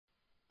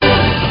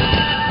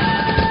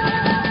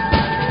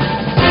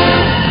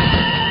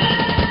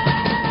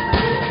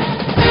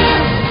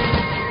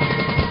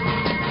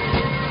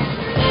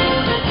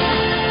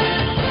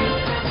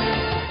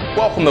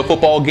Welcome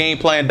to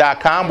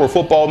footballgameplan.com, where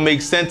football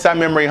makes sense. I'm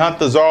Memory Hunt,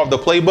 the czar of the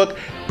playbook.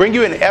 Bring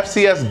you an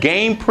FCS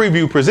game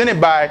preview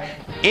presented by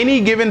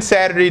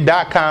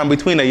AnyGivenSaturday.com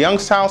between the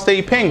Youngstown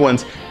State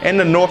Penguins and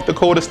the North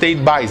Dakota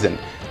State Bison.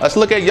 Let's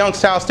look at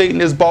Youngstown State in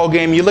this ball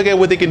game. You look at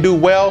what they can do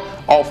well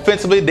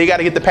offensively. They got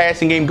to get the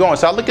passing game going.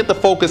 So I look at the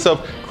focus of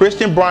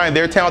Christian Bryant,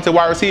 their talented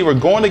wide receiver,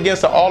 going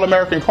against the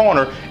All-American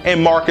corner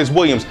and Marcus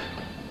Williams.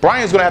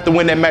 Bryant's going to have to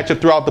win that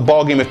matchup throughout the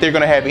ball game if they're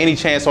going to have any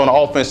chance on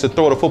offense to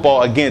throw the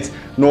football against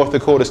North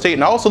Dakota State.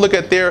 And I also look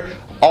at their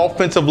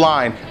offensive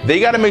line. They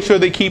got to make sure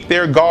they keep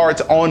their guards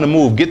on the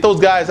move. Get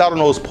those guys out on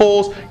those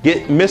pulls.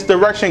 Get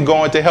misdirection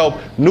going to help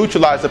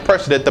neutralize the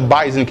pressure that the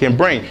Bison can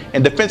bring.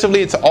 And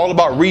defensively, it's all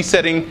about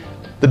resetting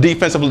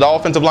the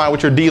offensive line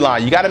with your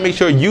D-line. You got to make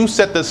sure you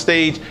set the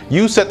stage,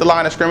 you set the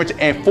line of scrimmage,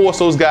 and force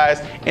those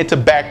guys into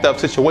backed up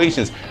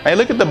situations. Now,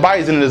 look at the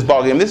Bison in this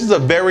ball game. This is a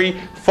very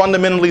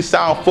fundamentally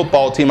sound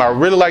football team. I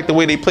really like the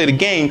way they play the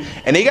game,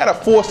 and they got to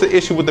force the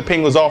issue with the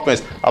Penguins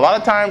offense. A lot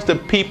of times the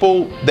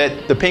people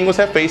that the Penguins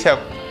have faced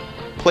have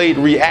played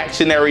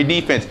reactionary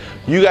defense.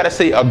 You got to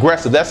stay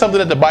aggressive. That's something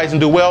that the Bison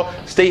do well.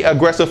 Stay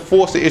aggressive,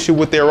 force the issue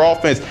with their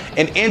offense.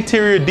 And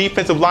interior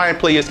defensive line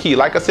play is key.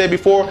 Like I said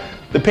before,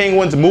 the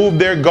Penguins move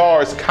their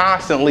guards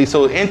constantly,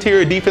 so the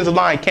interior defensive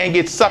line can't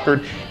get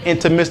suckered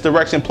into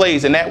misdirection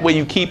plays, and that way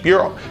you keep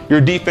your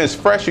defense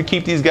fresh. You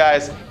keep these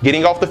guys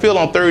getting off the field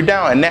on third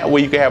down, and that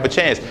way you can have a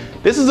chance.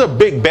 This is a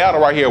big battle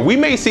right here. We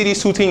may see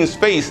these two teams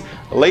face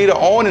later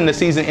on in the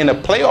season in a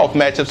playoff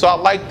matchup, so I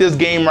like this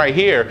game right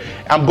here.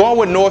 I'm going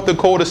with North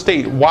Dakota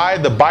State. Why?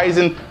 The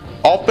Bison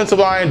offensive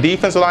line,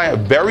 defensive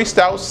line, very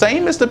stout,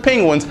 same as the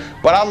Penguins,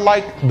 but I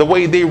like the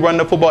way they run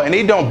the football, and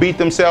they don't beat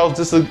themselves.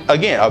 This is,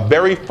 again, a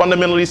very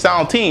fundamentally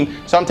sound team,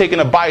 so I'm taking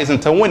the Bison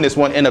to win this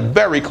one in a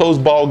very close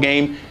ball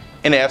game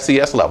in the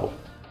FCS level.